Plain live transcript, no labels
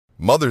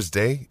Mother's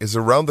Day is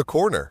around the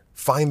corner.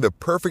 Find the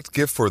perfect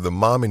gift for the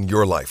mom in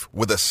your life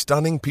with a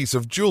stunning piece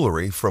of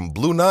jewelry from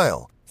Blue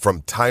Nile.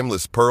 From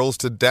timeless pearls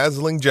to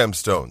dazzling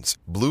gemstones,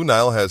 Blue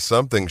Nile has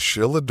something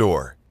she'll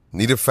adore.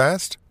 Need it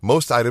fast?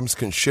 Most items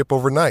can ship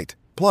overnight.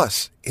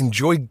 Plus,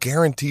 enjoy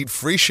guaranteed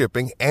free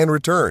shipping and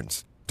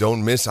returns.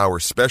 Don't miss our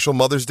special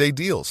Mother's Day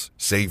deals.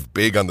 Save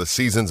big on the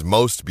season's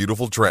most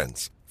beautiful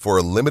trends. For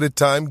a limited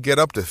time, get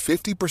up to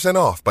 50%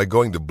 off by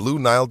going to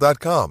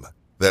BlueNile.com.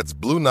 That's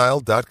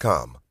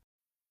BlueNile.com.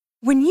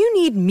 When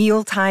you need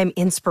mealtime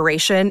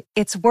inspiration,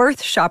 it's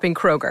worth shopping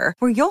Kroger,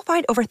 where you'll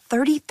find over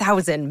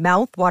 30,000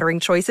 mouth-watering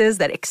choices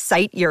that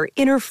excite your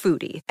inner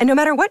foodie. And no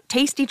matter what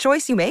tasty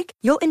choice you make,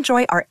 you'll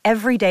enjoy our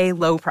everyday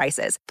low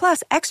prices,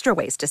 plus extra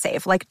ways to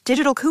save, like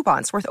digital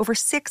coupons worth over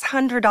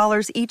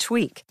 $600 each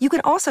week. You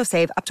can also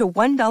save up to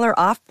 $1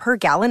 off per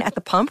gallon at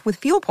the pump with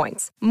fuel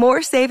points.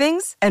 More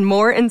savings and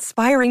more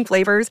inspiring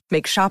flavors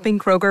make shopping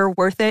Kroger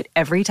worth it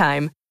every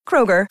time.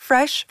 Kroger,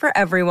 fresh for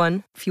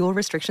everyone. Fuel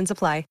restrictions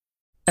apply.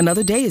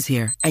 Another day is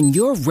here, and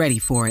you're ready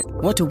for it.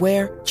 What to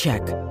wear?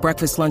 Check.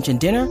 Breakfast, lunch, and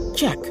dinner?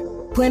 Check.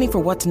 Planning for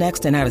what's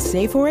next and how to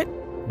save for it?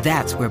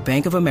 That's where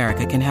Bank of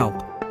America can help.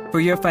 For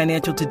your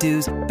financial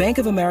to-dos, Bank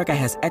of America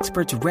has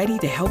experts ready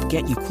to help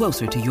get you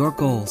closer to your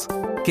goals.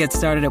 Get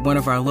started at one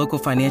of our local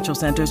financial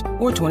centers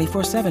or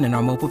 24/7 in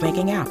our mobile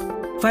banking app.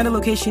 Find a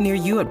location near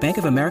you at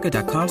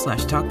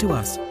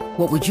bankofamerica.com/talktous.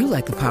 What would you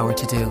like the power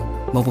to do?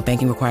 Mobile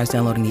banking requires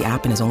downloading the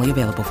app and is only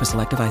available for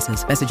select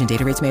devices. Message and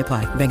data rates may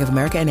apply. Bank of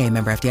America N.A.,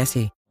 member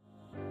FDIC.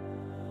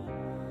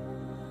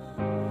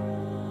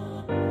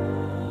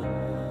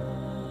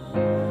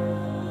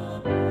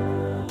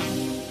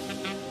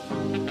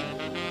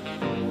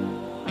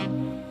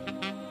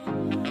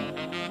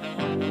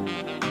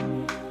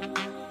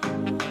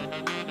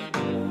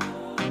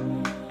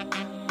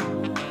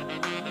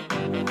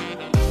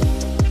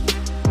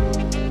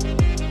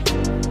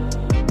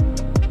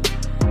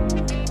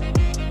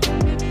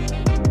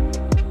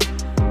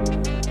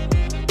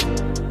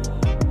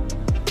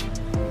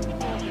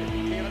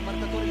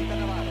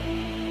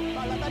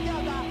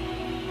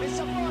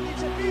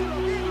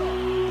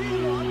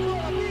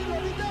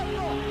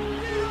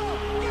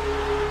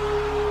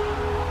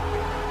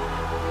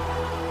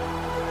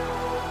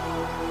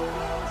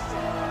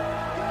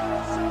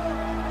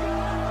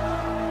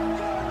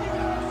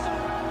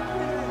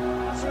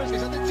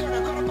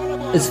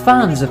 As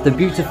fans of the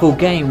beautiful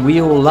game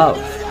we all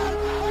love,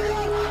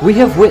 we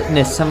have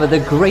witnessed some of the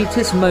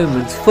greatest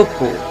moments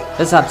football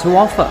has had to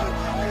offer.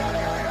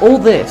 All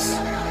this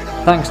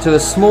thanks to a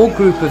small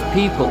group of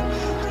people,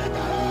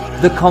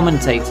 the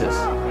commentators.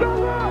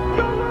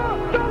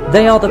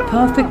 They are the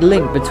perfect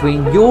link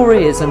between your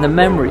ears and the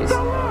memories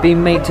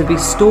being made to be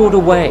stored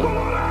away,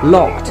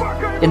 locked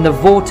in the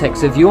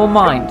vortex of your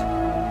mind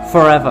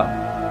forever.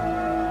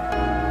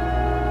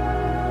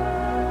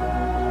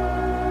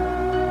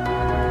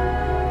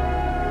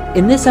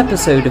 In this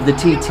episode of the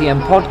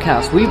TTM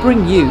podcast, we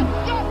bring you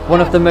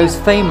one of the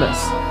most famous,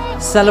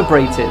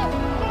 celebrated,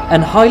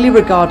 and highly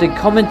regarded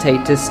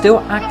commentators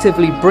still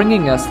actively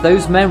bringing us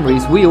those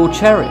memories we all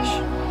cherish.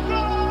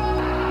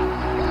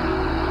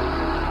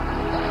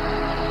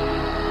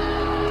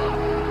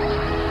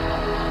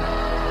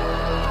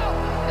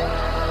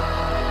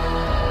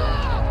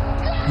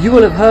 You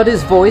will have heard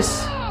his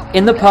voice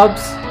in the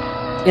pubs,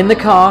 in the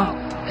car,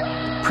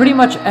 pretty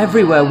much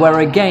everywhere where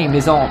a game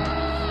is on.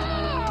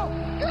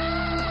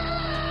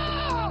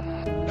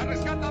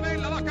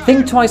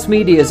 Think Twice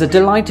Medias are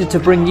delighted to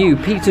bring you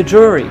Peter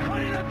Drury,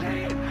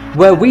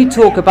 where we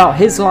talk about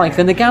his life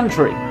in the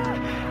gantry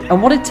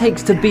and what it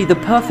takes to be the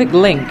perfect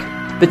link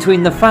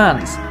between the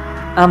fans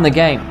and the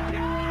game.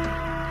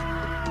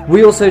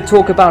 We also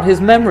talk about his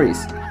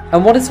memories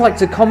and what it's like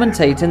to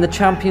commentate in the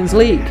Champions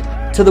League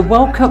to the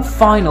World Cup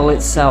final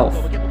itself.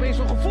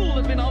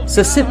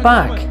 So sit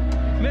back,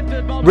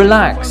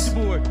 relax,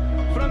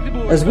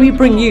 as we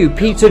bring you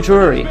Peter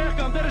Drury,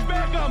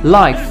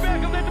 life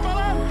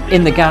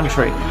in the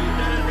gantry.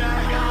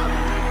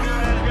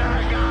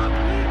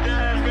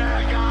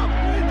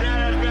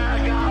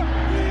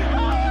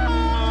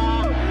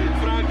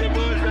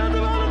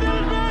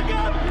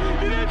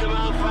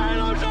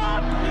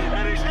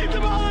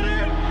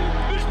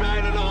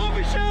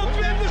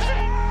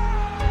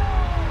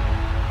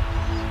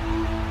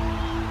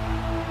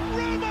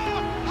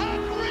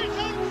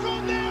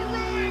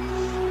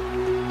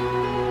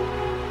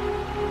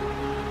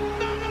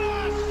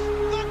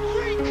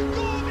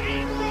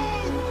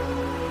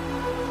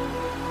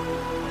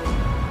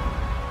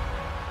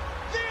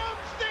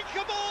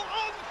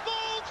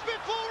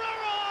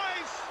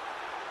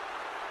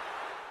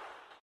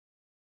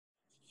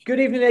 Good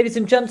evening, ladies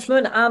and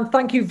gentlemen, and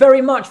thank you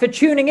very much for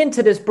tuning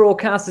into this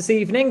broadcast this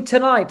evening.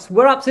 Tonight,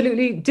 we're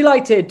absolutely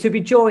delighted to be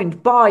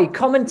joined by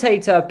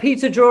commentator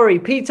Peter Drury.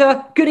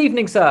 Peter, good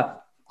evening, sir.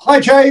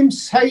 Hi,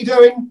 James. How you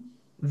doing?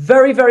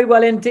 Very, very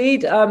well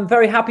indeed. I'm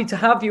very happy to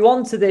have you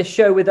on to this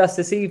show with us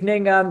this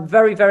evening.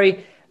 Very,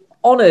 very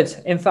honoured,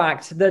 in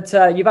fact,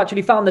 that you've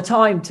actually found the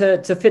time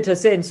to fit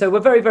us in. So we're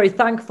very, very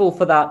thankful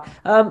for that.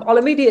 I'll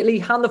immediately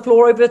hand the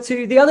floor over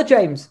to the other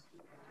James.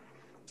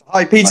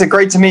 Hi, Peter.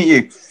 Great to meet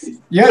you.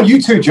 Yeah,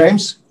 you too,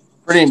 James.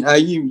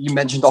 Brilliant. You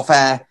mentioned off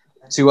air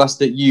to us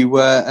that you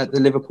were at the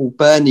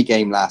Liverpool-Burnley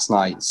game last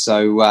night.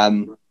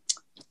 So,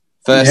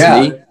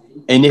 firstly,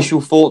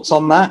 initial thoughts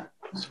on that?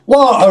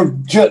 Well,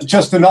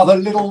 just another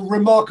little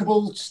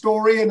remarkable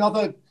story,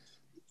 another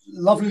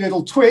lovely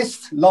little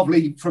twist,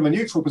 lovely from a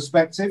neutral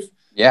perspective,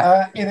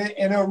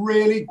 in a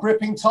really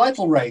gripping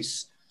title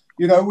race.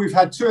 You know, we've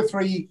had 2 or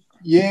 3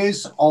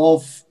 years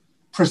of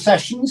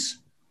processions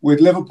with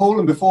Liverpool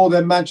and before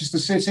then Manchester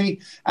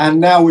City.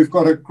 And now we've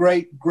got a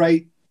great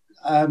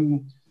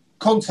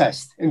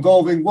contest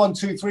involving 1,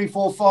 2, 3,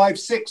 4, 5,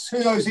 6,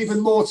 who knows, even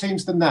more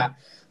teams than that.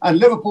 And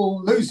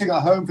Liverpool losing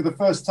at home for the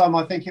first time,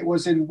 I think it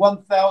was in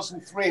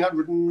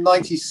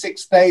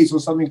 1,396 days or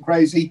something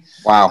crazy.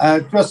 Wow.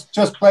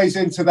 Just plays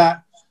into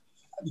that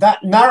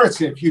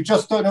narrative. You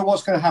just don't know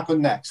what's going to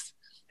happen next,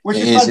 which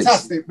is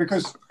fantastic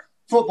because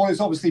football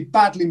is obviously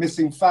badly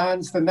missing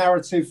fans. The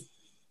narrative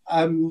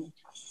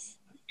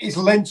is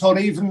lent on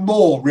even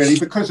more, really,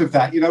 because of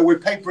that. You know, we're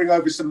papering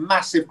over some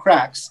massive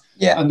cracks,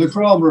 and the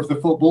drama of the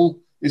football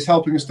is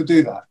helping us to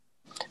do that.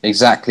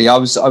 Exactly. I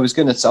was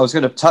going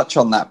to touch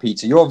on that,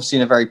 Peter. You're obviously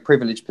in a very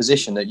privileged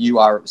position that you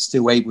are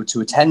still able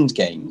to attend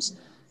games.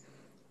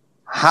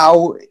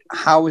 How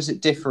is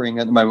it differing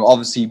at the moment?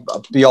 Obviously,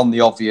 beyond the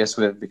obvious,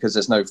 because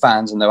there's no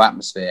fans and no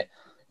atmosphere.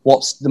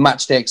 What's the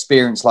match day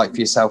experience like for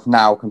yourself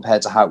now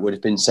compared to how it would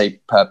have been, say,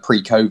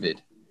 pre-COVID?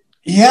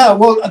 Yeah,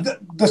 well,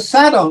 the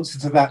sad answer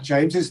to that,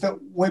 James, is that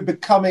we're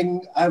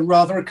becoming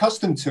rather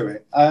accustomed to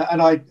it.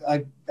 And I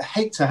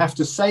hate to have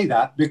to say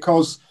that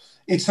because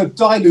it's a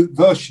dilute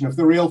version of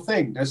the real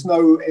thing. There's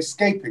no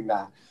escaping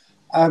that.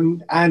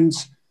 And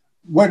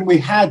when we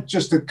had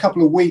just a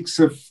couple of weeks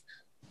of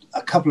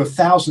a couple of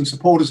thousand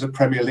supporters at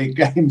Premier League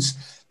games,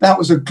 that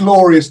was a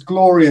glorious,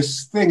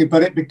 glorious thing.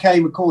 But it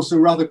became, of course, a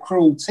rather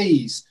cruel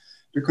tease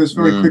because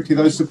very quickly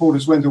those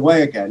supporters went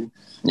away again.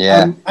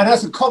 Yeah. And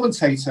as a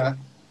commentator,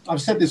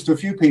 I've said this to a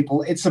few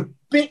people, it's a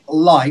bit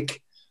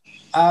like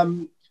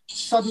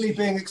suddenly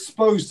being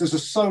exposed as a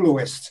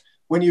soloist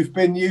when you've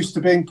been used to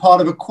being part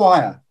of a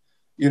choir,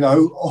 you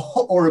know,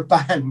 or a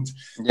band,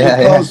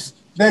 because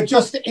there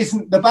just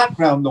isn't the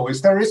background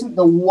noise. There isn't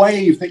the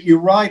wave that you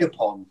ride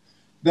upon.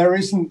 There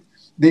isn't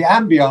the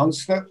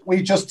ambience that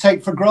we just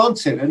take for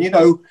granted. And, you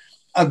know,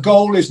 a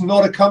goal is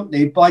not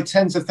accompanied by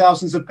tens of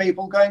thousands of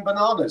people going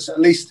bananas, at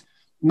least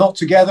not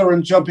together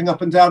and jumping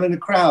up and down in a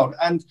crowd.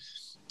 And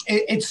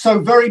it's so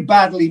very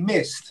badly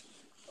missed,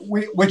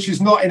 which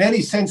is not in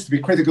any sense to be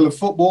critical of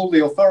football,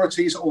 the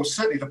authorities, or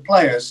certainly the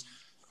players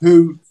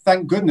who,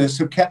 thank goodness,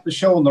 have kept the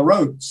show on the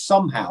road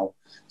somehow.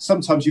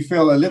 Sometimes you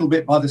feel a little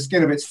bit by the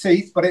skin of its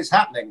teeth, but it's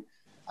happening.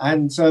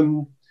 And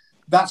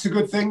that's a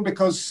good thing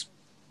because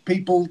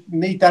people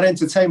need that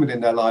entertainment in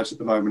their lives at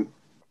the moment.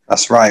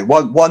 That's right.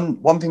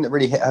 One thing that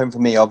really hit home for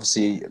me,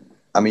 obviously,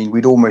 I mean,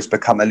 we'd almost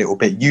become a little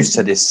bit used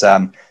to this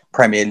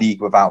Premier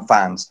League without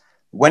fans.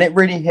 When it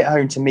really hit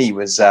home to me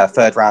was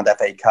third round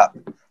FA Cup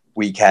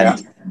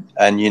weekend.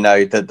 And, you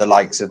know, the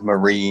likes of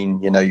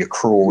Marine, you know, your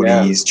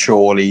Crawleys,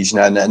 Chorleys, you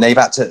know, and they've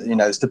had to, you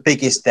know, it's the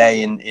biggest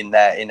day in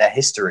their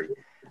history.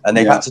 And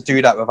they've had to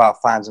do that without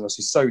fans, and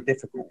it's so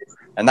difficult.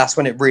 And that's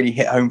when it really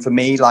hit home for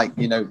me, like,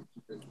 you know,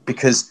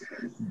 because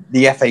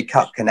the FA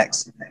Cup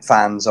connects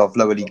fans of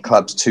lower league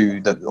clubs to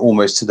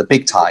almost to the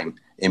big time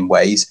in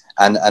ways.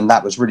 And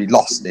that was really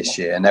lost this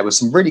year. And there was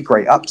some really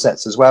great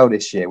upsets as well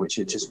this year, which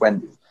it just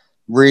went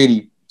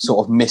really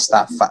sort of missed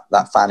that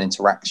fan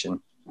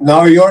interaction.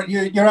 No,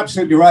 you're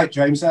absolutely right,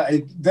 James.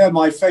 They're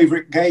my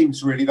favourite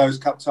games, really, those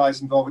cup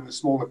ties involving the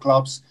smaller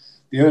clubs,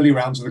 the early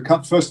rounds of the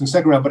cup, first and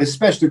second round, but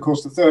especially, of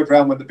course, the third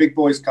round when the big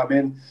boys come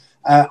in.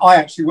 I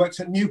actually worked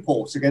at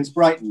Newport against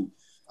Brighton.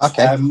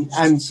 Okay.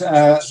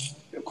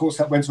 Of course,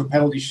 that went to a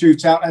penalty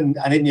shootout, and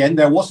in the end,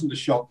 there wasn't a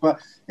shot,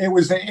 but it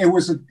would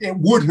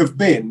have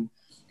been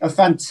a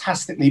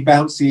fantastically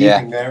bouncy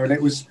evening there, and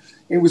it was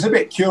a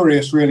bit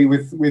curious, really,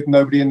 with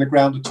nobody in the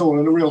ground at all,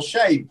 and a real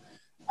shame.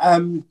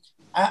 And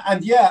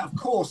of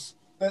course,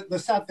 the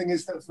sad thing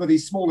is that for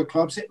these smaller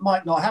clubs, it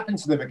might not happen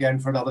to them again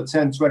for another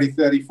 10, 20,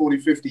 30, 40,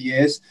 50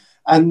 years,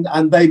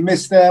 and they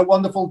miss their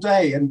wonderful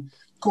day. And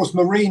of course,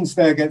 Marines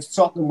there against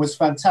Tottenham was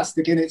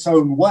fantastic in its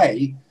own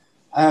way.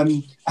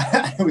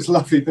 It was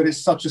lovely that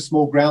it's such a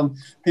small ground.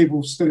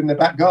 People stood in the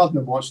back garden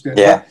and watched it.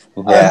 Yeah,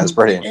 it's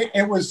brilliant.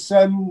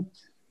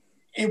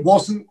 It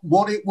wasn't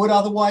what it would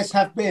otherwise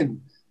have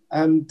been.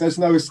 There's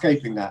no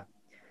escaping that.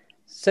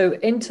 So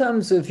in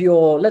terms of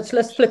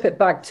let's flip it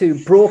back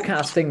to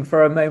broadcasting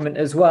for a moment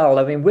as well.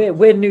 I mean,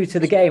 we're new to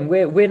the game.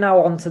 We're now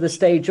onto the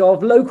stage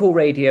of local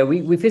radio.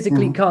 We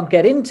physically can't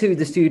get into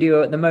the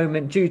studio at the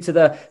moment due to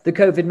the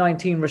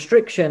COVID-19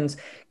 restrictions.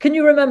 Can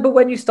you remember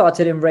when you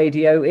started in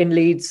radio in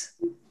Leeds?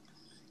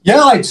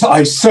 Yeah,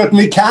 I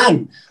certainly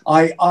can.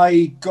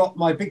 I got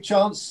my big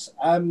chance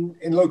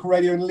in local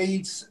radio in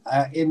Leeds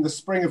in the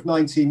spring of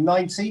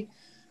 1990.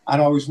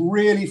 And I was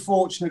really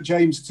fortunate,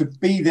 James, to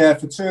be there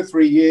for 2 or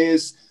 3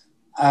 years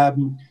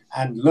and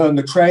learn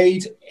the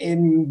trade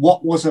in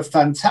what was a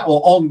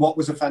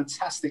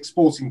fantastic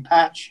sporting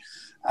patch.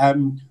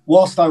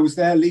 Whilst I was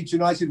there, Leeds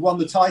United won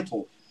the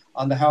title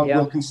under Howard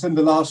Wilkinson,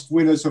 the last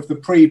winners of the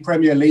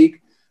pre-Premier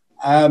League.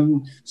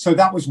 So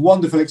that was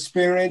wonderful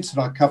experience.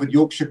 And I covered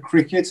Yorkshire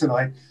cricket,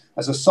 and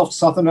as a soft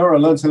southerner, I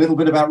learned a little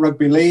bit about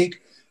rugby league.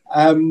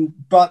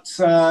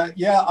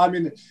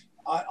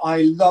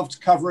 I loved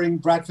covering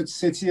Bradford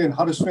City and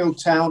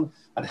Huddersfield Town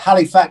and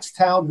Halifax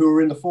Town, who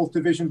were in the 4th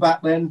Division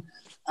back then.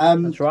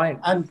 That's right.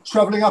 And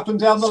travelling up and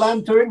down the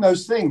land doing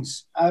those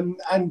things.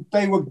 And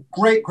they were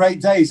great,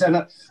 great days.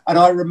 And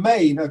I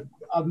remain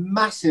a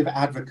massive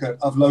advocate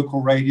of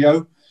local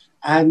radio.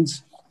 And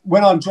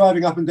when I'm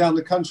driving up and down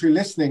the country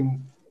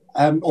listening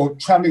or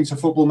travelling to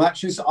football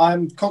matches,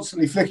 I'm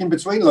constantly flicking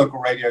between local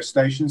radio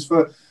stations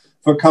for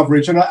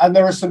coverage. And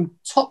there are some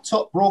top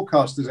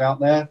broadcasters out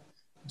there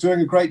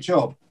doing a great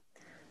job.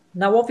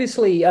 Now,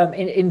 obviously,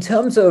 in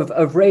terms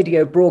of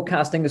radio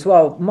broadcasting as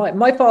well,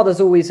 my father's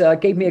always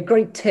gave me a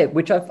great tip,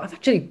 which I've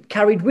actually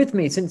carried with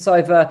me since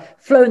I've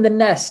flown the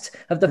nest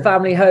of the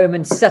family home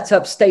and set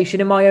up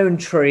station in my own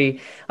tree.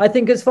 I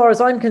think as far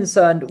as I'm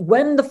concerned,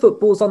 when the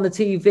football's on the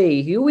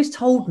TV, he always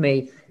told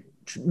me,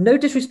 no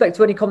disrespect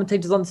to any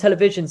commentators on the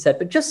television set,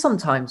 but just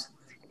sometimes,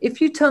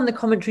 if you turn the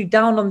commentary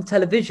down on the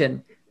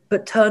television,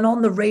 but turn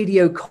on the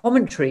radio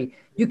commentary,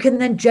 you can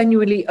then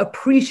genuinely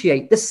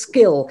appreciate the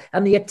skill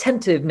and the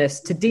attentiveness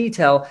to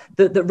detail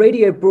that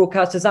radio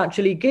broadcasters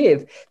actually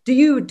give. Do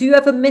you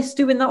ever miss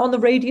doing that on the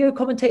radio,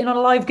 commentating on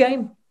a live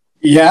game?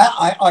 Yeah,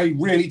 I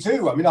really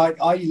do. I mean,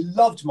 I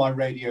loved my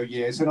radio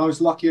years, and I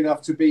was lucky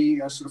enough to be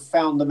a sort of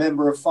founder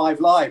member of Five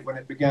Live when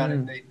it began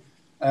in the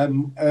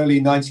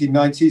early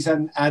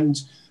 1990s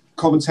and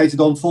commentated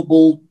on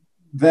football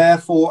there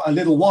for a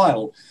little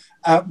while.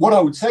 What I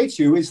would say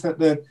to you is that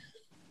the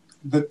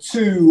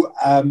two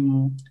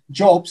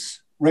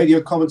jobs,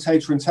 radio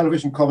commentator and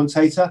television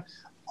commentator,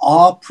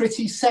 are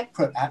pretty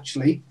separate,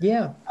 actually.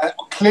 Yeah.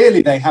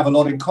 Clearly, they have a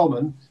lot in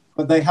common,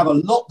 but they have a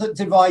lot that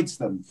divides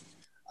them.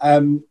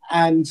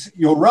 And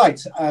you're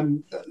right.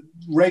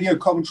 Radio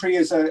commentary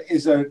is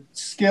a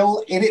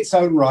skill in its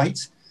own right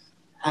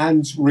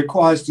and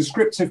requires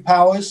descriptive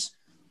powers,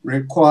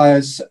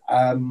 requires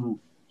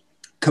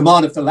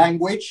command of the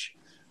language,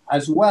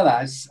 as well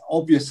as,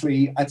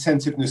 obviously,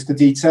 attentiveness to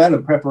detail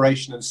and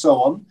preparation and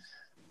so on.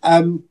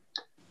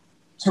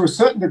 To a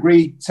certain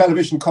degree,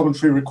 television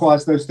commentary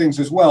requires those things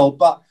as well,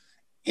 but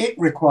it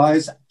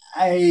requires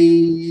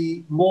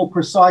a more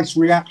precise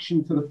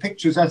reaction to the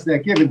pictures as they're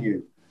given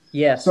you.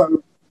 Yeah.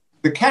 So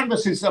the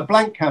canvas is a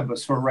blank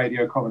canvas for a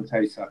radio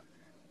commentator.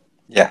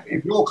 Yeah.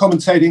 If you're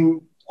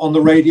commentating on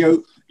the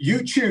radio,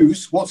 you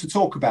choose what to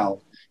talk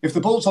about. If the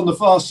ball's on the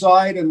far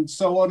side and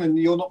so on, and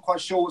you're not quite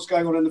sure what's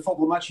going on in the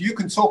football match, you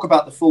can talk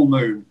about the full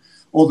moon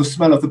or the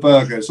smell of the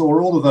burgers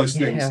or all of those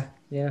things.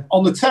 Yeah.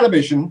 On the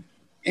television,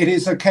 it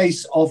is a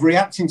case of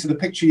reacting to the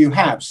picture you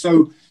have.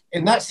 So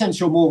in that sense,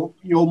 you're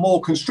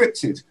more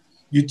constricted.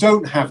 You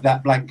don't have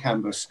that blank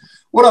canvas.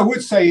 What I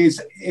would say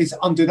is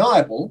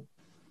undeniable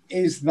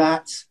is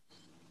that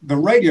the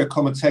radio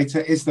commentator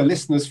is the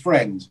listener's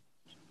friend.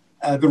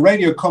 The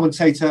radio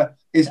commentator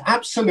is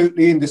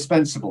absolutely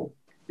indispensable.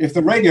 If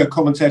the radio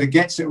commentator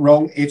gets it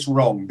wrong, it's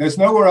wrong. There's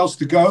nowhere else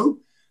to go.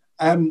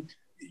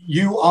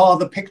 You are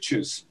the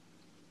pictures.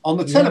 On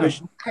the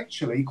television,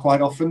 actually,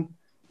 quite often,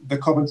 the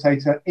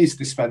commentator is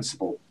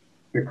dispensable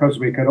because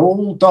we can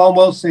all darn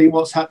well see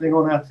what's happening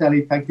on our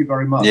telly. Thank you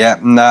very much. Yeah,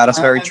 no, that's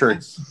very true.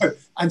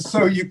 And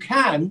so you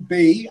can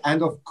be,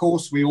 and of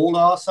course we all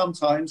are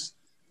sometimes,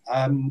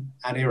 an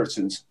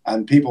irritant.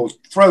 And people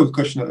throw the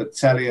cushion at the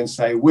telly and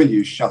say, will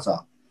you shut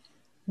up?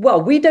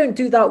 Well, we don't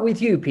do that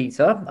with you,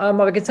 Peter.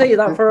 I can tell you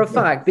that for a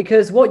fact,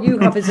 because what you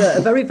have is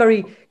a very,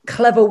 very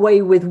clever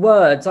way with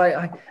words.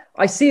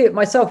 I see it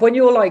myself when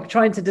you're like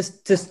trying to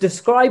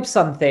describe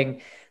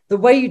something. The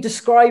way you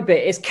describe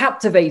it is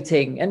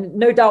captivating. And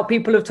no doubt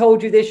people have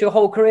told you this your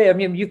whole career. I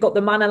mean, you've got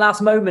the man of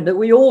last moment that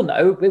we all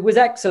know. It was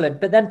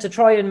excellent. But then to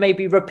try and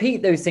maybe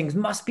repeat those things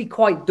must be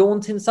quite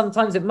daunting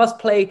sometimes. It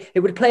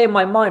would play in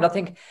my mind. I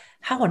think,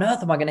 how on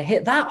earth am I going to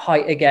hit that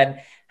height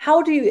again?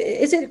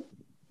 Is it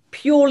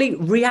purely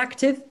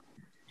reactive?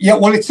 Yeah,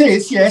 well, it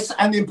is, yes.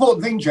 And the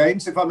important thing,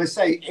 James, if I may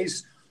say,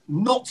 is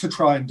not to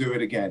try and do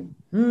it again.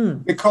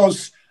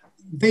 Because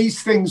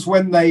these things,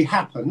 when they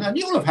happen, and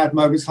you'll have had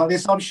moments like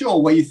this, I'm sure,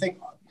 where you think,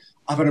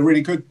 I've had a really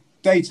good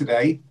day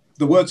today.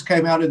 The words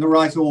came out in the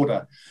right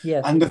order.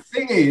 Yes. And the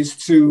thing is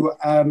to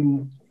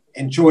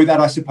enjoy that,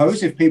 I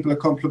suppose, if people are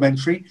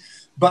complimentary,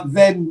 but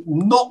then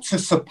not to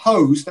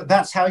suppose that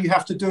that's how you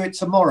have to do it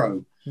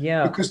tomorrow.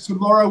 Yeah. Because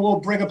tomorrow will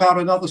bring about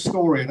another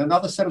story and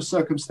another set of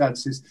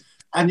circumstances.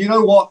 And you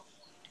know what?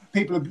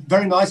 People are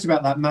very nice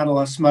about that man of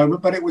last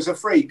moment, but it was a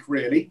freak,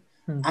 really.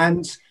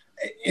 And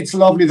it's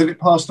lovely that it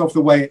passed off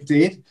the way it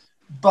did.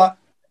 But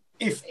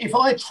if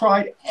I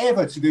tried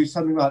ever to do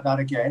something like that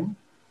again,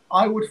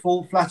 I would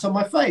fall flat on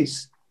my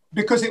face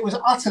because it was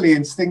utterly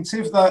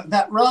instinctive.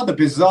 That rather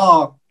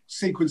bizarre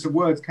sequence of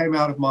words came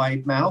out of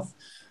my mouth,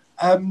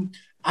 and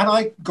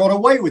I got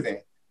away with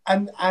it.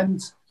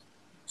 And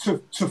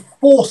to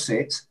force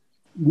it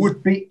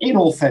would be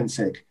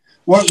inauthentic.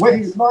 Whether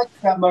you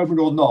liked that moment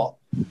or not,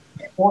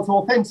 it was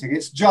authentic.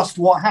 It's just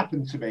what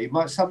happened to me.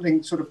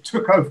 Something sort of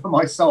took over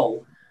my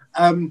soul.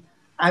 And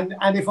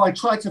if I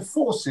tried to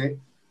force it,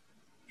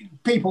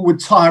 people would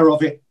tire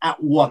of it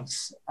at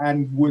once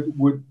and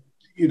would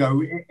you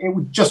know,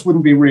 it just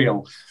wouldn't be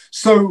real.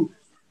 So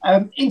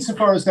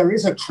insofar as there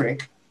is a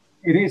trick,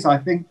 it is, I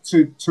think,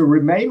 to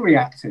remain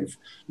reactive,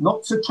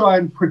 not to try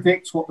and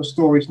predict what the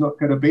story's not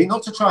going to be,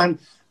 not to try and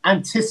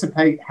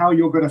anticipate how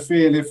you're going to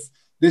feel if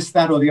this,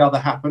 that, or the other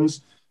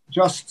happens,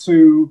 just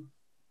to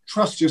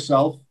trust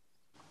yourself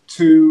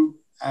to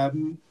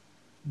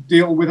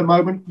deal with a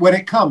moment when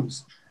it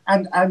comes.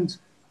 And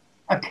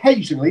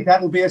occasionally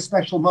that'll be a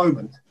special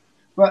moment,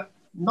 but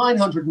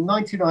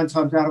 999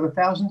 times out of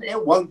 1,000,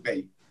 it won't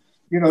be.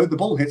 You know, the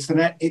ball hits the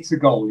net, it's a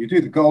goal. You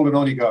do the goal and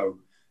on you go.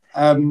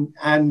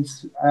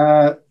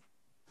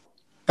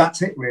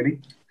 That's it, really.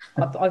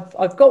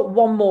 I've got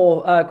one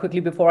more quickly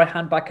before I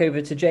hand back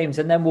over to James,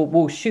 and then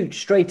we'll shoot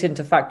straight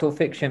into fact or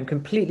fiction.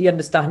 Completely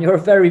understand you're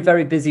a very,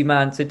 very busy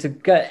man, so to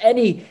get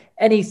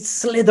any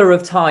slither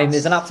of time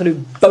is an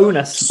absolute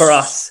bonus for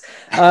us.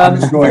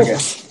 I'm enjoying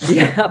it.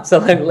 Yeah,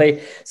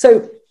 absolutely.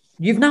 So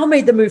you've now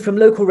made the move from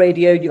local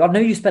radio. I know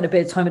you spent a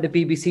bit of time at the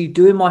BBC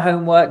doing my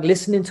homework,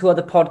 listening to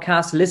other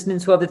podcasts, listening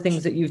to other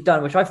things that you've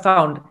done, which I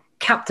found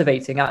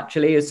captivating,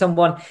 actually, as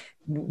someone,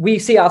 we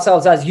see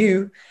ourselves as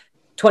you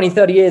 20,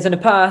 30 years in the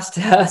past.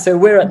 So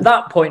we're at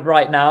that point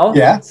right now.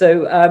 Yeah.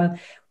 So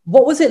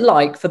what was it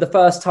like for the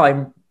first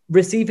time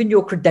receiving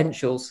your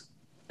credentials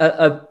at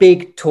a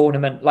big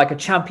tournament like a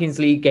Champions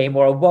League game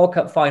or a World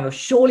Cup final?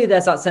 Surely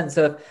there's that sense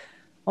of,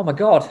 oh my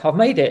God, I've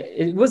made it.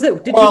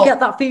 Did you get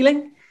that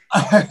feeling?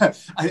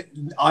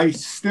 I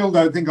still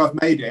don't think I've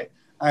made it.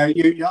 I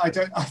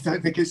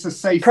don't think it's a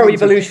safe. Pro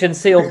Evolution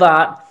sealed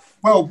that.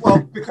 Well,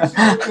 because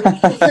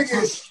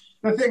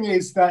the thing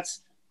is that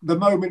the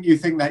moment you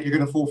think that, you're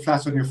going to fall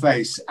flat on your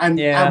face. And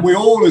we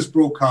all, as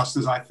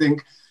broadcasters, I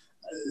think,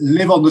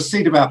 live on the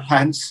seat of our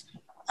pants.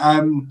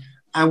 And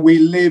we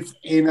live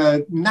in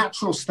a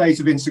natural state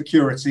of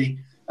insecurity,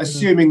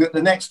 assuming that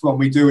the next one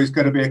we do is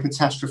going to be a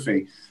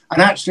catastrophe.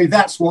 And actually,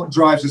 that's what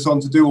drives us on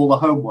to do all the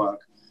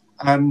homework.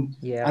 And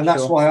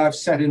that's why I've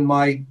sat in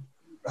my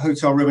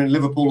hotel room in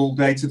Liverpool all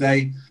day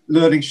today,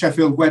 learning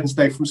Sheffield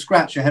Wednesday from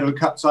scratch ahead of a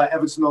cup tie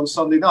Everton on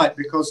Sunday night,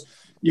 because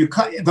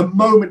the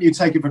moment you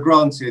take it for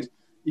granted,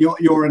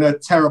 you're in a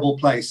terrible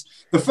place.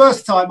 The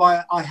first time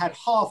I had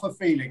half a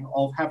feeling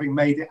of having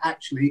made it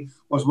actually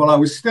was while I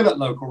was still at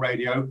local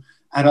radio.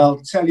 And I'll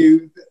tell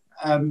you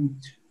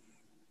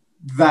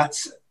that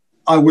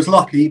I was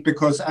lucky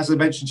because, as I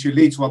mentioned to you,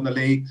 Leeds won the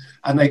league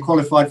and they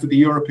qualified for the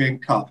European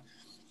Cup.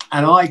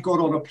 And I got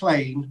on a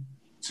plane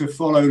to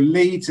follow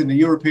Leeds in the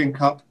European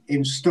Cup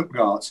in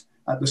Stuttgart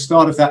at the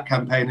start of that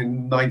campaign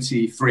in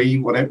 93.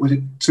 Was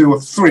it 2 or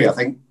 3, I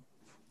think?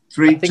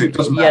 3? 2,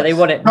 doesn't matter. Yeah, they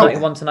won it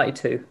 91 to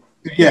 92.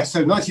 Yeah,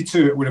 so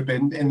 92 it would have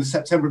been, in the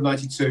September of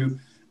 92.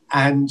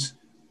 And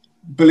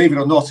believe it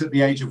or not, at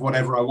the age of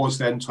whatever I was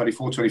then,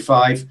 24,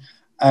 25,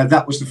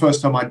 that was the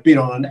first time I'd been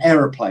on an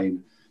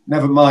aeroplane,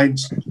 never mind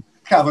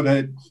covered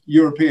a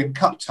European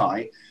Cup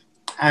tie.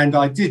 And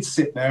I did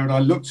sit there and I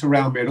looked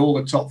around me at all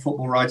the top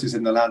football writers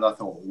in the land. I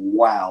thought,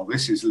 wow,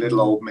 this is little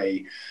old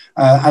me.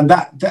 And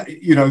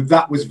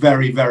that was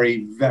very,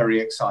 very, very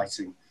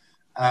exciting.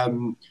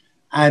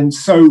 And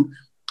so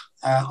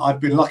I've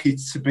been lucky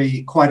to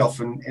be quite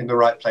often in the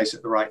right place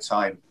at the right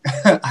time.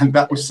 And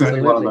that was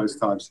certainly one of those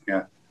times.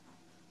 Yeah.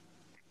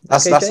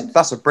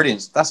 That's a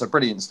brilliant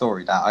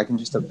story. That I can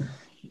just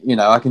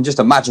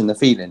imagine the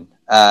feeling.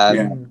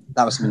 That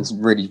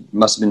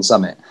must have been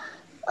something.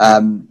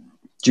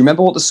 Do you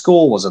remember what the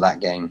score was of that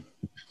game?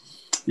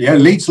 Yeah,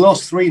 Leeds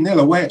lost 3-0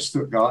 away at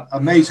Stuttgart.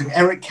 Amazing.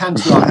 Eric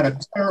Cantona had a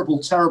terrible,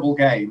 terrible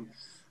game.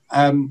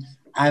 And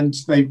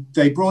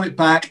they brought it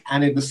back.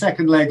 And in the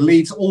second leg,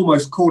 Leeds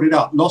almost caught it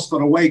up, lost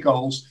on away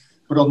goals.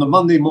 But on the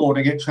Monday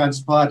morning, it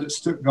transpired that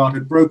Stuttgart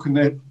had broken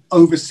the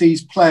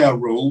overseas player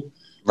rule.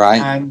 Right.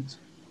 And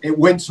it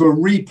went to a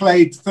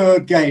replayed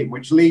third game,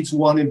 which Leeds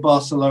won in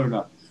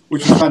Barcelona,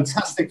 which was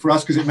fantastic for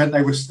us because it meant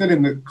they were still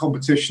in the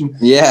competition.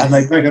 Yeah. And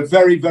they made a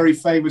very, very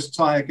famous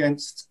tie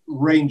against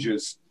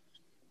Rangers.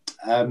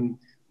 Nothing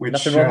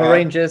wrong with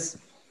Rangers.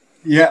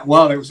 Yeah,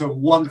 well, it was a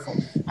wonderful.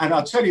 And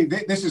I'll tell you,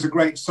 this is a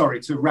great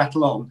story to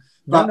rattle on.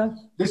 But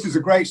this is a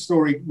great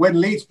story. When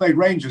Leeds played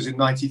Rangers in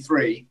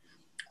 93,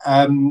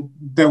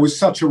 there was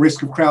such a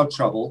risk of crowd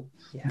trouble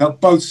that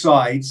both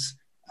sides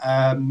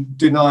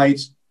denied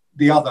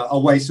the other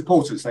away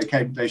supporters.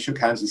 They shook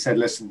hands and said,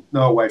 listen,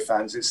 no away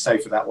fans, it's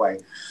safer that way.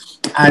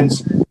 And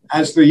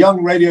as the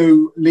young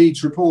Radio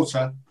Leeds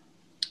reporter,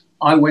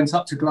 I went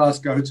up to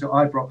Glasgow to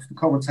Ibrox to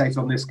commentate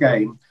on this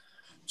game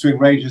between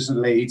Rangers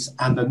and Leeds,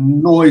 and the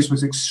noise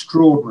was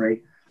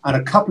extraordinary. And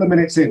a couple of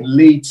minutes in,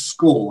 Leeds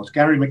scored.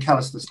 Gary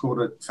McAllister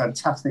scored a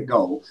fantastic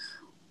goal.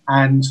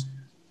 And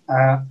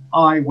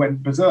I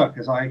went berserk,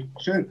 as I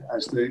should,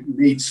 as the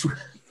Leeds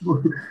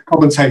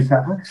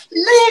commentator,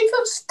 Leeds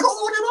have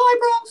scored an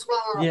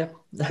Ibrox.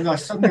 Yeah. And I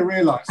suddenly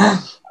realised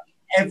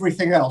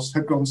everything else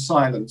had gone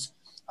silent.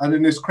 And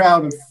in this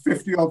crowd of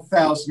 50-odd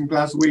thousand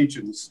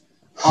Glaswegians,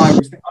 I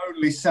was the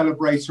only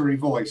celebratory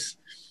voice.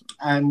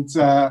 And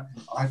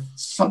I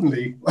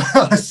suddenly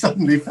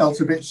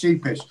felt a bit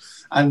sheepish.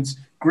 And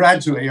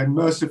gradually and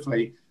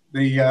mercifully,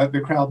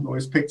 the crowd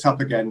noise picked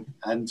up again,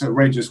 and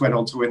Rangers went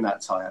on to win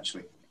that tie,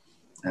 actually.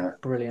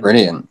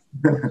 Brilliant.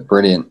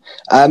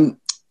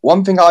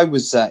 One thing I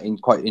was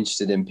quite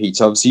interested in,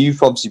 Peter, obviously you've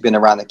been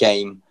around the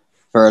game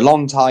for a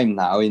long time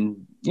now,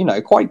 in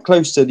quite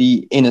close to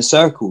the inner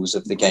circles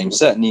of the game,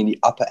 certainly in the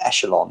upper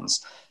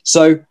echelons.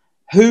 So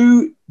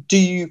who do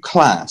you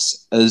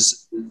class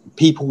as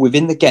people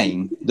within the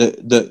game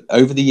that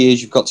over the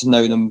years you've got to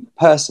know them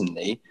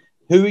personally?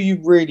 Who are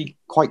you really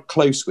quite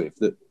close with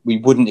that we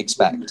wouldn't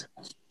expect?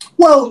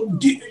 Well,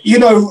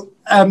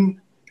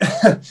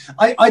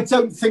 I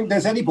don't think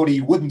there's anybody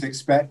you wouldn't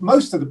expect.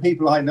 Most of the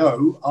people I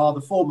know are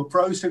the former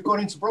pros who've gone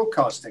into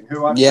broadcasting,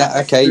 who I'm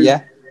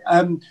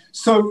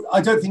so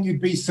I don't think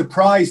you'd be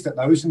surprised at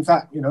those. In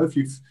fact, if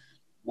you've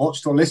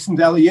watched or listened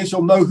down the years,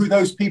 you'll know who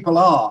those people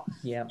are.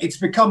 Yeah. It's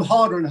become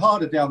harder and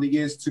harder down the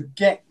years to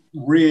get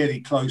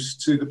really close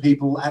to the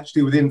people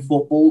actually within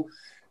football,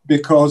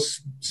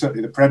 because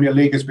certainly the Premier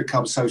League has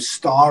become so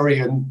starry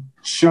and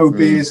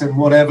showbiz and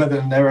whatever.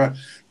 Then there are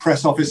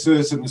press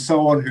officers and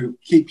so on who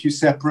keep you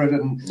separate,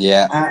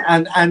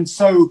 and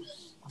so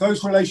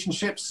those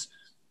relationships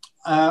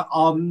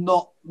are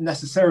not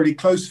necessarily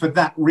close for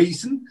that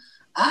reason,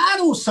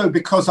 and also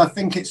because I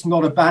think it's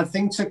not a bad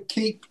thing to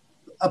keep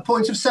a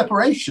point of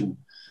separation.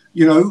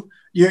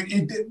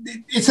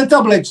 It's a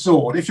double-edged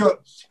sword. If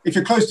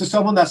you're close to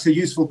someone, that's a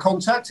useful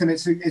contact, and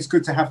it's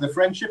good to have the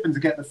friendship and to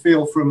get the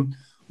feel from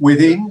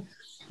within.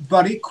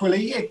 But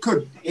equally, it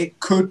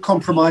could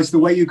compromise the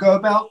way you go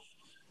about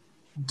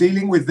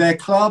dealing with their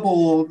club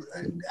or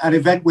an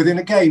event within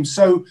a game.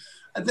 So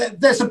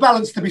there's a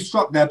balance to be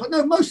struck there. But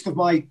no, most of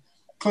my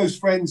close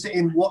friends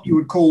in what you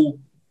would call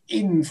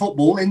in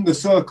football, in the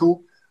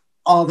circle,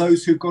 are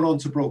those who've gone on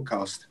to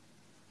broadcast.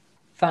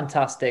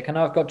 Fantastic. And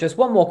I've got just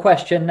one more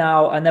question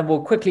now, and then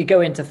we'll quickly go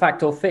into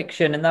fact or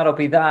fiction, and that'll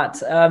be that.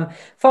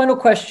 Final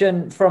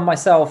question from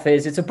myself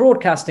it's a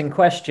broadcasting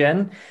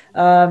question.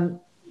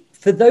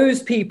 For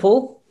those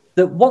people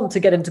that want to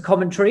get into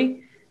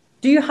commentary,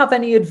 do you have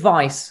any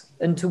advice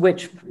into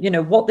which,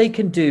 what they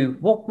can do?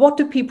 What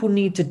do people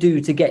need to do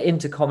to get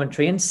into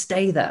commentary and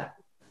stay there?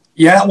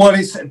 Yeah, well,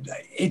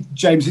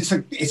 James,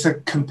 it's a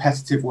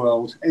competitive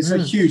world. It's a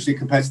hugely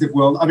competitive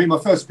world. I mean, my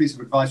first piece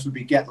of advice would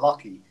be get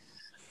lucky,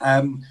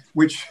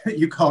 which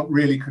you can't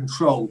really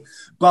control.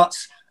 But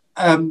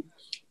don't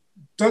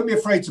be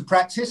afraid to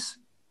practice.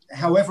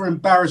 However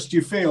embarrassed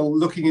you feel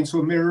looking into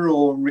a mirror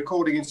or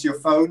recording into your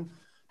phone,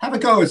 have a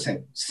go at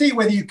it. See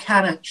whether you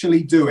can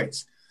actually do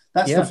it.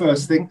 That's the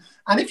first thing.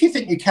 And if you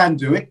think you can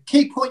do it,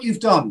 keep what you've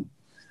done.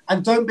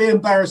 And don't be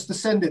embarrassed to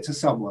send it to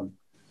someone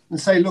and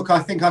say, look, I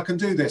think I can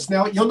do this.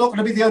 Now, you're not going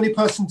to be the only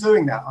person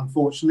doing that,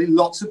 unfortunately.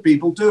 Lots of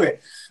people do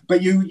it.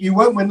 But you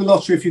won't win the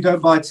lottery if you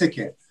don't buy a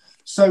ticket.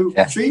 So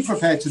be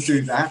prepared to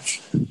do that.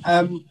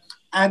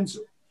 And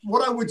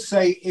what I would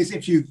say is,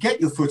 if you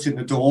get your foot in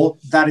the door,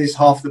 that is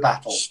half the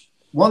battle.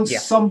 Once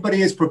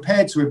somebody is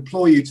prepared to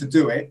employ you to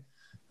do it,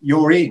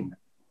 you're in.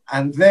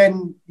 And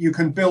then you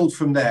can build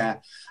from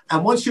there.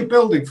 And once you're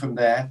building from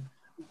there,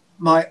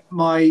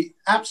 my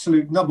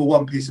absolute number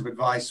one piece of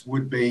advice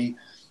would be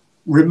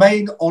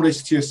remain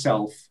honest to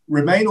yourself,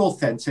 remain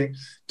authentic.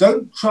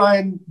 Don't try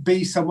and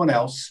be someone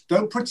else.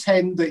 Don't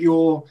pretend that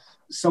you're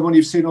someone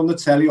you've seen on the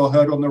telly or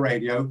heard on the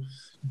radio.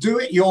 Do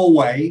it your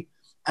way,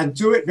 and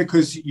do it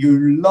because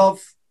you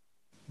love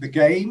the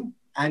game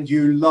and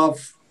you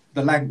love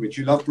the language.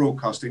 You love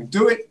broadcasting.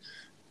 Do it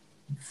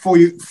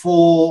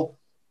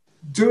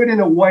do it in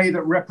a way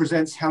that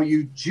represents how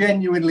you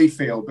genuinely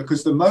feel,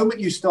 because the moment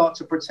you start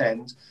to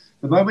pretend,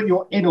 the moment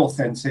you're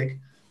inauthentic,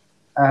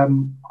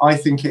 I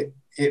think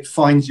it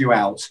finds you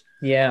out.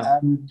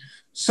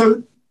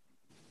 So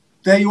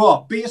there you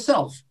are. Be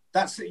yourself.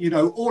 That's,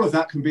 all of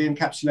that can be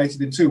encapsulated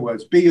in 2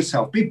 words. Be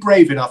yourself. Be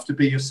brave enough to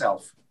be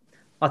yourself.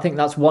 I think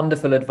that's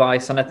wonderful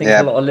advice. And I think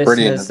a lot of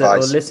listeners that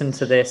will listen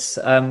to this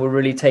will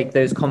really take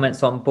those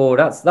comments on board.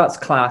 That's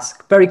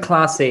class. Very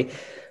classy.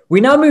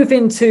 We now move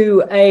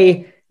into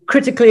a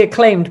critically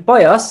acclaimed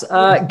by us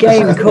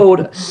game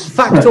called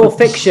Fact or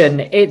Fiction.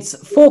 It's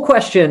 4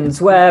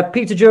 questions where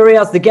Peter Drury,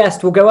 as the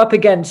guest, will go up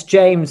against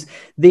James,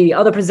 the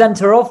other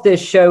presenter of this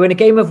show, in a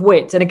game of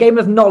wit and a game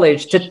of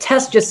knowledge to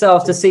test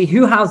yourself to see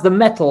who has the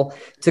mettle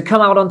to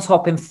come out on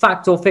top in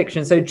fact or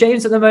fiction. So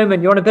James, at the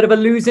moment, you're on a bit of a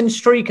losing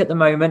streak at the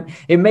moment.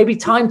 It may be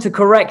time to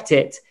correct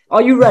it.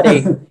 Are you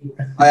ready?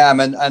 I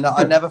am, and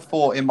I never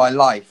thought in my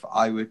life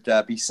I would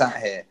be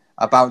sat here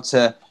about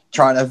to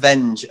try and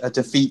avenge a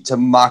defeat to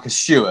Marcus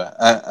Stewart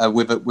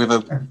with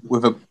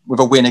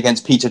a win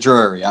against Peter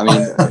Drury. I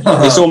mean,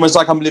 it's almost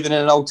like I'm living in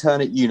an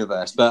alternate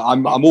universe. But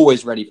I'm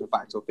always ready for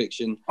fact or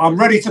fiction. I'm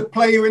ready to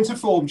play you into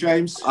form,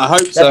 James. I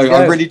hope so.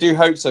 I really do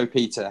hope so,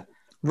 Peter.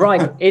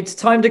 Right, it's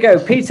time to go.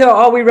 Peter,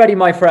 are we ready,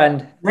 my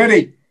friend?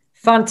 Ready.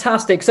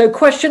 Fantastic. So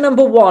question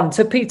number 1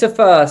 to Peter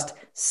first.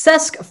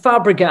 Cesc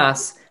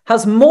Fabregas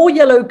has more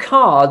yellow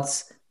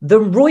cards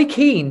than Roy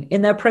Keane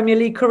in their Premier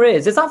League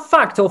careers. Is that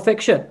fact or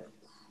fiction?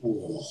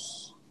 Oh.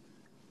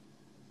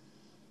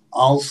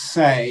 I'll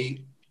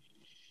say,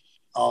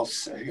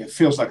 it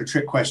feels like a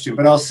trick question,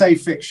 but I'll say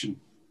fiction.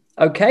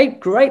 Okay,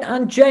 great.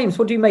 And James,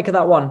 what do you make of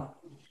that one?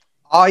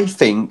 I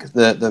think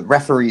that the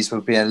referees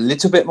would be a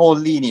little bit more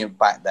lenient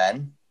back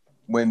then,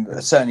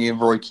 when certainly in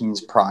Roy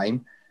Keane's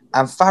prime.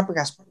 And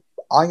Fabregas,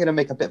 I'm going to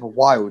make a bit of a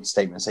wild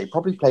statement, say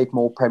probably played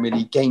more Premier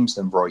League games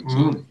than Roy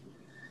Keane.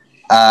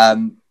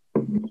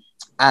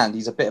 And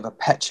he's a bit of a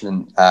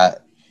petulant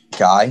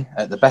guy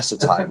at the best of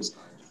times.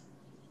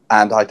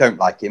 And I don't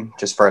like him,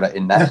 just throw that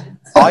in there.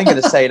 I'm going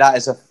to say that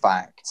is a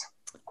fact.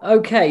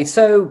 Okay,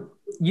 so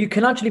you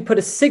can actually put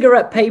a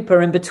cigarette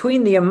paper in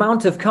between the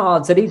amount of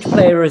cards that each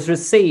player has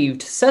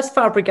received. Cesc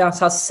Fabregas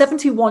has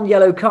 71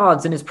 yellow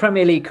cards in his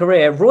Premier League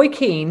career. Roy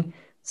Keane,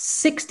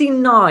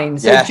 69.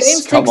 So yes,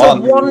 James takes a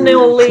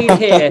 1-0 lead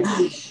here.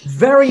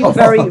 Very,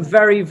 very,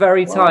 very,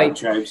 very tight.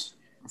 James.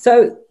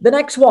 So the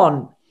next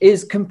one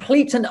is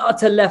complete and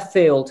utter left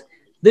field.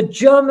 The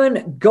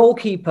German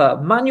goalkeeper,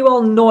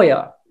 Manuel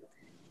Neuer,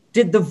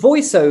 did the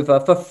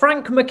voiceover for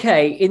Frank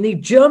McKay in the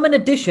German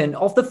edition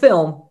of the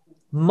film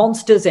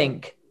Monsters,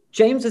 Inc.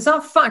 James, is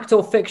that fact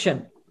or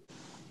fiction?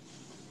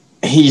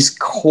 He's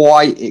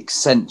quite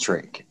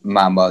eccentric,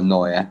 Manuel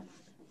Neuer.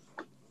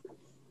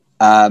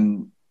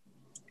 And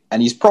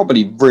he's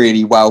probably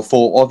really well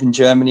thought of in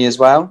Germany as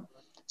well.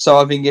 So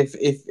I think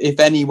if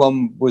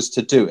anyone was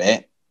to do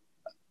it,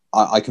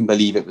 I can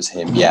believe it was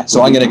him. Yeah.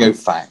 So I'm going to go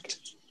fact.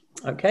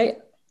 Okay.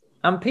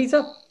 And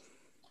Peter?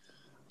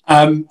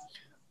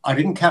 I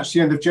didn't catch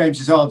the end of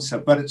James's answer,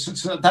 but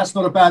that's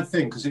not a bad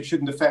thing because it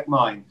shouldn't affect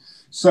mine.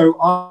 So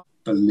I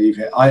believe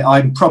it.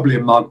 I'm probably a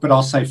mug, but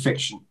I'll say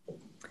fiction.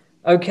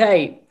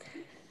 Okay.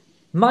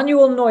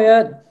 Manuel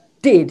Neuer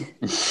did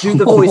do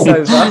the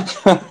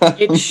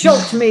voiceover. It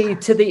shocked me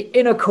to the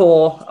inner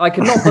core. I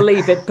could not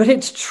believe it, but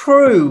it's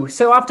true.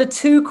 So after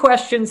 2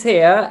 questions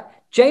here,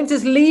 James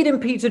is leading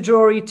Peter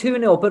Drury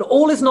 2-0, but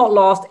all is not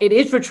lost. It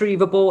is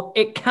retrievable.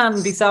 It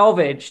can be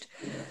salvaged.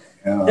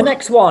 Yeah. The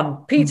next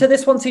one. Peter,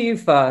 this one to you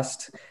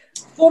first.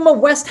 Former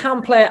West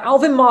Ham player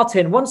Alvin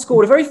Martin once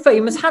scored a very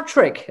famous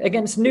hat-trick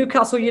against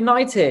Newcastle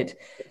United.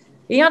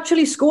 He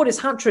actually scored his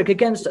hat-trick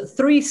against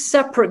 3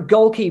 separate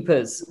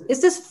goalkeepers. Is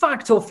this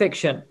fact or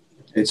fiction?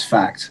 It's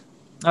fact.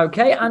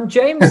 Okay, and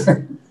James?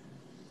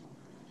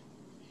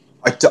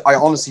 I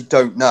honestly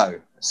don't know.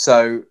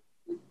 So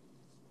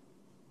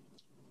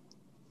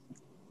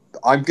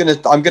I'm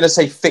gonna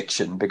say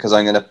fiction because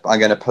I'm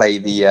gonna play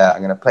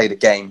the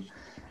game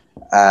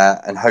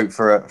and hope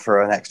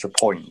for an extra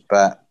point.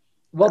 But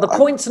well, the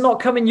points are not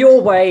coming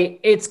your way.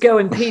 It's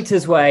going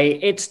Peter's way.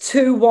 It's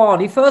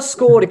 2-1. He first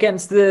scored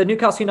against the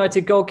Newcastle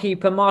United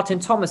goalkeeper, Martin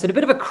Thomas, in a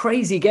bit of a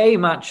crazy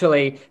game,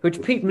 actually,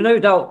 which Pete no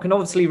doubt can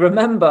obviously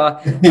remember.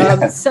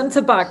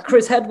 Centre-back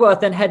Chris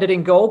Hedworth then headed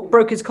in goal,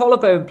 broke his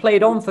collarbone,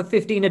 played on for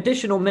 15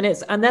 additional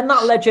minutes, and then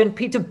that legend,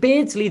 Peter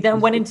Beardsley, then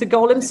went into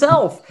goal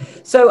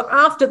himself. So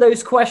after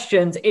those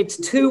questions, it's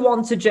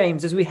 2-1 to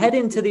James as we head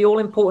into the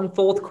all-important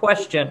 4th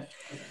question.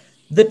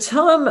 The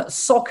term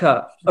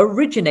soccer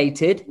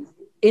originated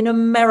in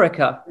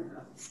America.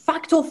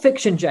 Fact or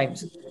fiction,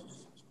 James?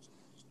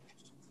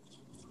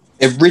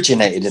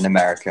 Originated in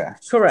America.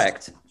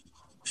 Correct.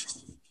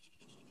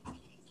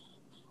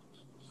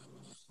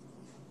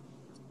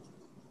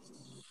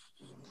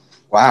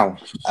 Wow.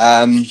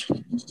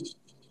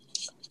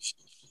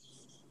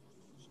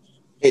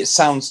 It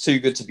sounds too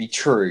good to be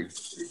true.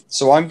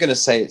 So I'm going to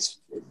say it's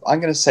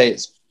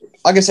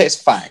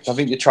fact. I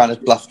think you're trying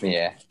to bluff me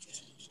here.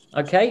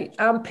 Okay.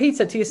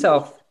 Peter, to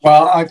yourself.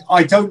 Well,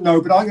 I don't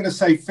know, but I'm going to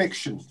say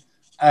fiction.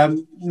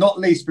 Not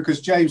least because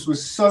James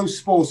was so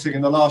sporting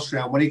in the last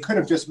round when he could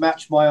have just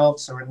matched my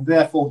answer and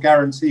therefore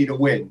guaranteed a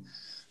win.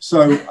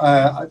 So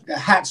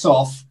hats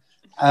off.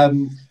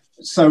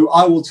 So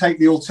I will take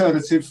the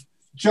alternative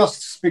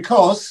just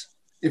because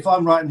if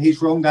I'm right and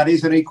he's wrong, that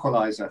is an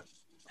equaliser.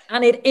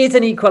 And it is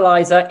an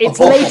equaliser. It's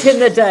late in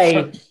the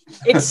day.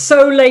 It's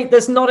so late.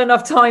 There's not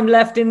enough time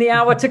left in the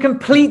hour to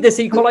complete this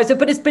equaliser,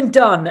 but it's been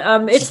done.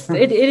 It's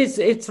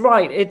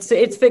right.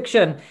 It's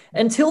fiction.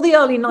 Until the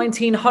early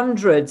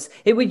 1900s,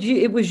 it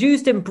was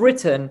used in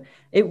Britain.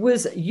 It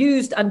was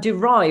used and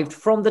derived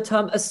from the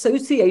term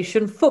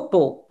association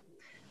football.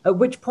 At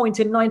which point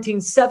in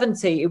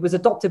 1970, it was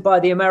adopted by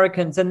the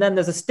Americans. And then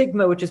there's a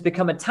stigma which has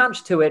become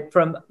attached to it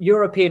from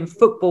European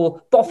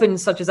football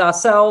boffins such as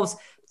ourselves,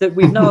 that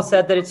we've now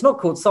said that it's not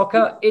called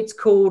soccer, it's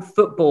called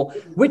football,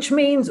 which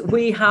means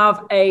we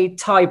have a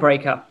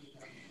tiebreaker.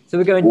 So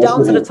we're going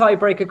down to the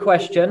tiebreaker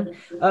question.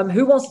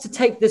 Who wants to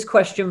take this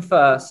question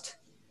first?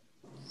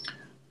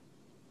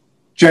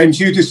 James,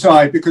 you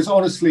decide, because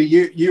honestly,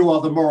 you are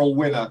the moral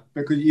winner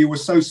because you were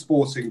so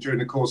sporting during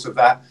the course of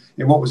that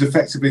in what was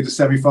effectively the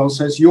semi-final.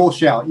 So it's your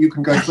shout. You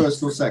can go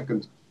first or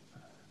second.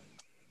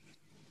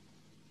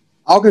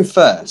 I'll go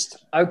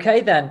first.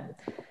 Okay, then.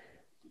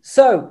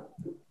 So,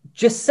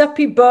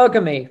 Giuseppe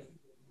Bergomi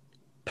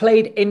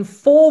played in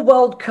 4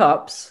 World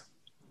Cups,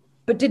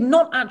 but did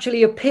not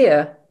actually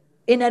appear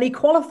in any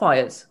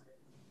qualifiers.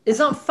 Is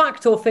that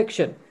fact or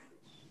fiction?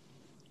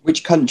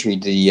 Which country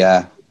did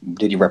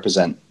he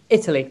represent?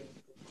 Italy.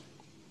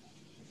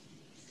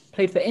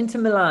 Played for Inter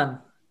Milan.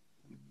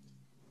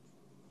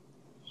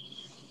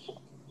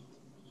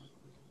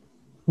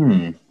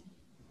 It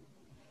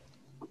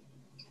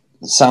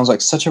sounds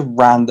like such a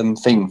random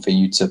thing for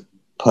you to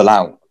pull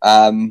out.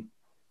 I'm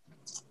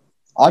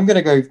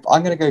gonna go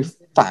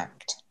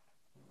fact.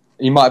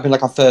 He might have been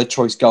like a third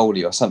choice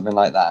goalie or something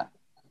like that.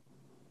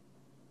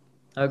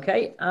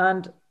 Okay,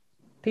 and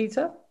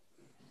Peter?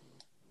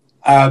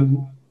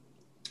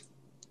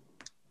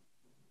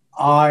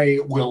 I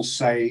will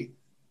say,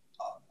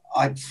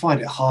 I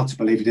find it hard to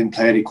believe he didn't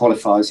play any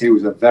qualifiers. He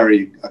was a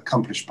very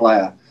accomplished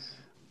player.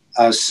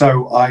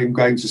 So I'm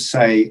going to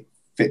say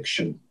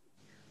fiction.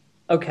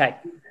 Okay.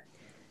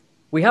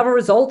 We have a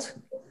result.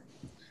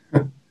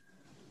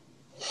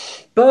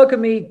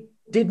 Bergomi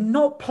did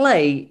not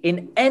play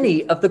in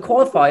any of the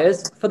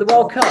qualifiers for the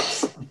World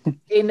Cups.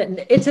 In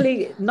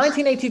Italy,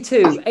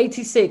 1982,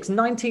 86,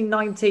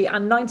 1990,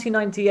 and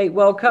 1998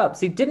 World Cups.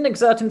 He didn't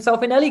exert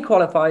himself in any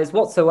qualifiers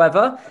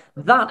whatsoever.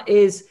 That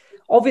is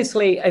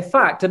obviously a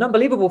fact, an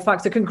unbelievable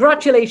fact. So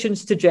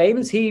congratulations to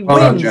James. He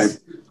wins. James.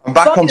 I'm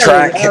back on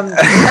track.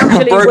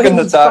 Actually Broken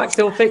wins the duck. fact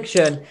or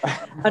fiction.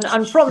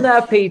 And from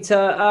there,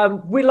 Peter,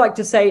 we'd like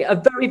to say a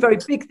very, very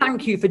big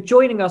thank you for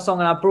joining us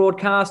on our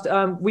broadcast.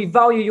 We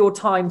value your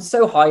time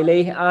so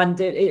highly, and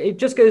it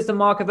just goes the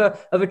mark of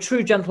a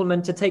true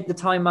gentleman to take the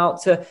time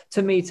out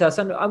to meet us.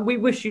 And we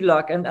wish you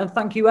luck, and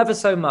thank you ever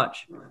so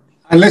much.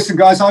 And listen,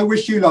 guys, I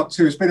wish you luck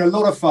too. It's been a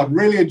lot of fun.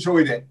 Really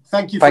enjoyed it.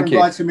 Thank you for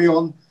inviting me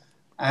on,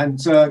 and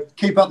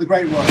keep up the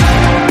great work.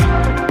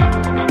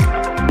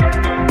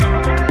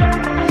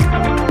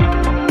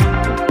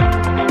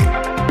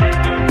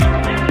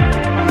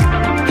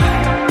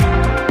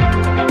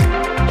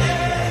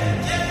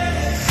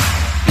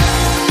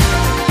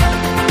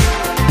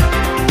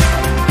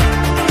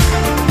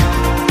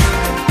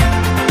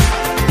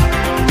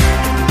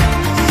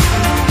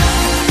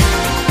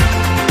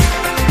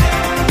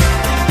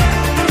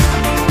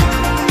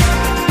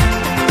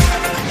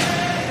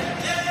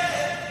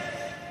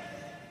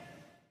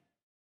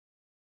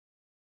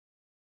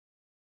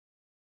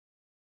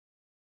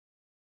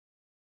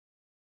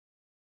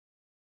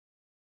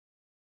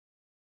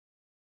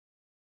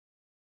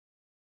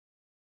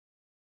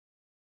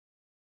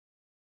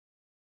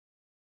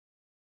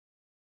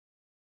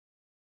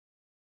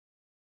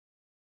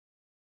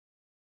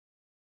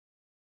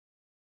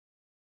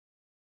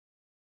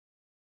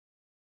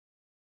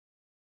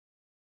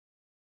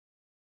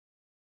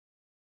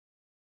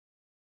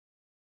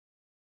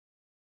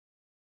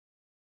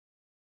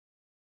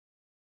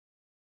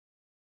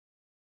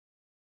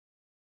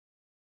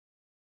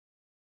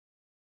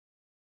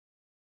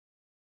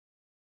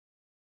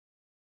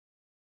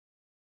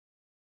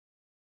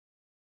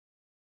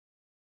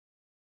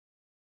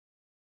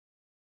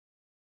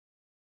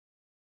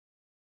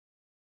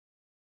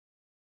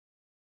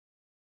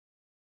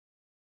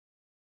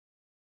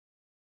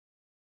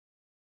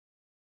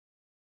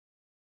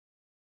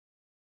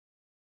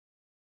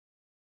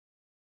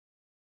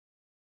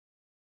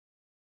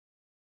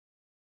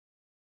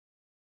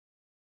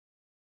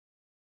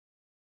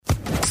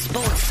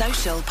 Sports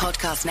Social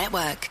Podcast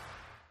Network.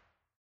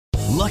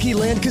 Lucky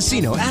Land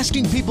Casino,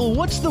 asking people,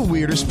 what's the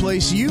weirdest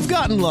place you've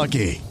gotten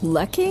lucky?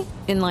 Lucky?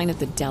 In line at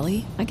the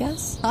deli, I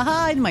guess?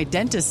 Aha, in my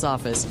dentist's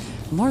office.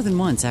 More than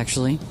once,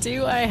 actually.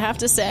 Do I have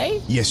to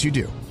say? Yes, you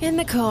do. In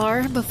the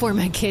car before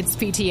my kids'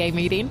 PTA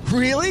meeting.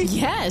 Really?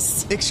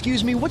 Yes.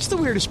 Excuse me, what's the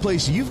weirdest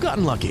place you've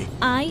gotten lucky?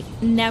 I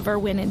never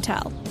win and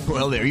tell.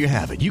 Well, there you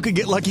have it. You can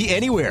get lucky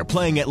anywhere,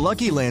 playing at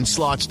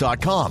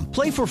LuckyLandSlots.com.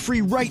 Play for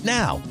free right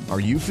now. Are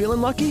you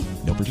feeling lucky?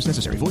 No purchase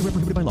necessary. Void where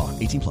prohibited by law.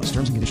 18+.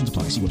 Terms and conditions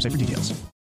apply. See website for details.